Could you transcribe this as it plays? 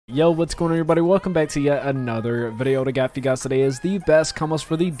Yo, what's going on everybody? Welcome back to yet another video. What I got for you guys today is the best combos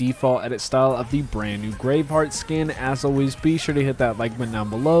for the default edit style of the brand new Graveheart skin. As always, be sure to hit that like button down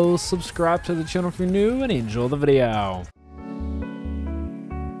below, subscribe to the channel if you're new, and enjoy the video.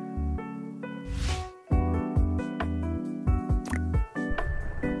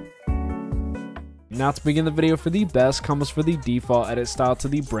 Now to begin the video for the best combos for the default edit style to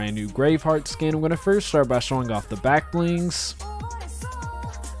the brand new Graveheart skin, I'm going to first start by showing off the Backblings.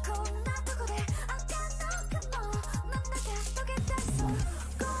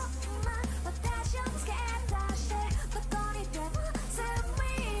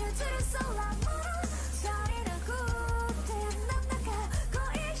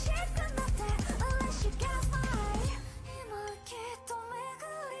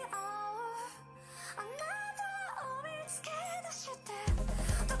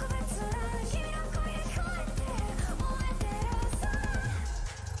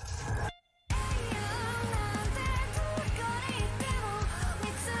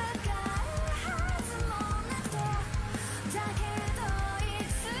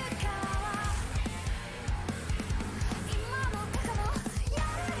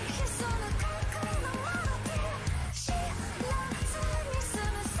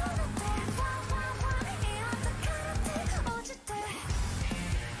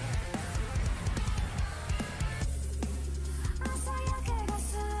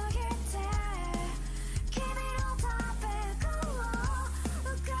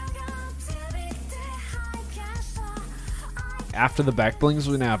 After the Backblings,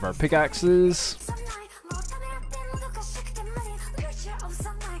 we now have our Pickaxes.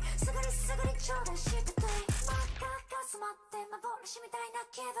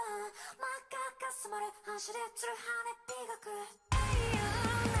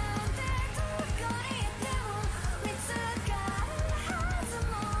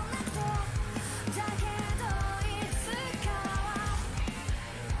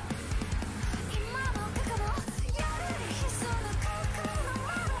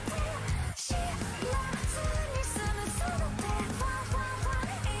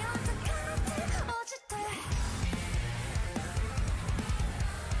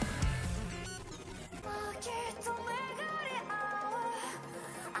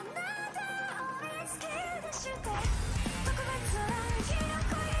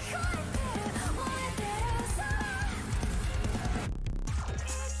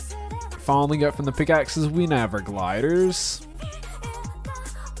 Following up from the Pickaxes, we now have our Gliders.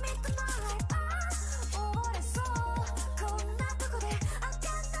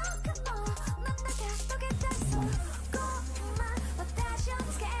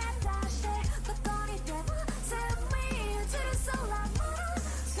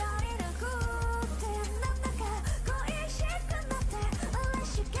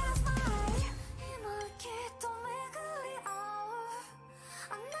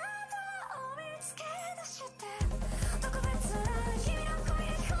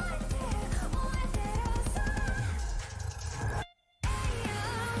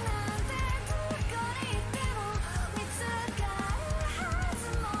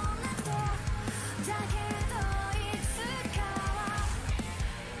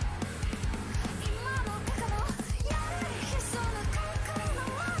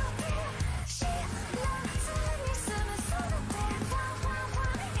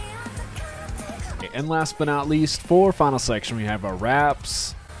 And last but not least, for final section, we have our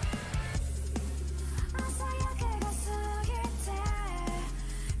wraps.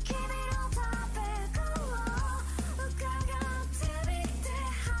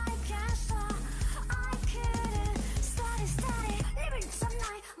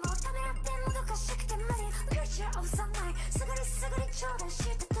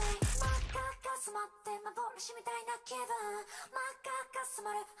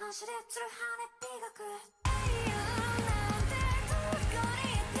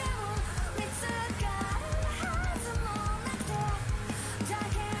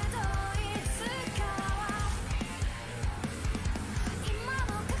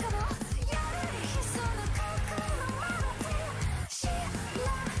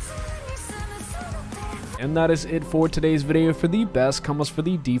 And that is it for today's video for the best combos for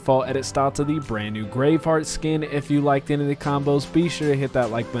the default edit style to the brand new Graveheart skin. If you liked any of the combos, be sure to hit that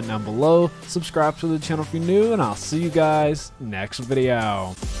like button down below, subscribe to the channel if you're new, and I'll see you guys next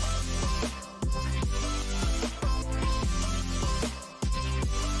video.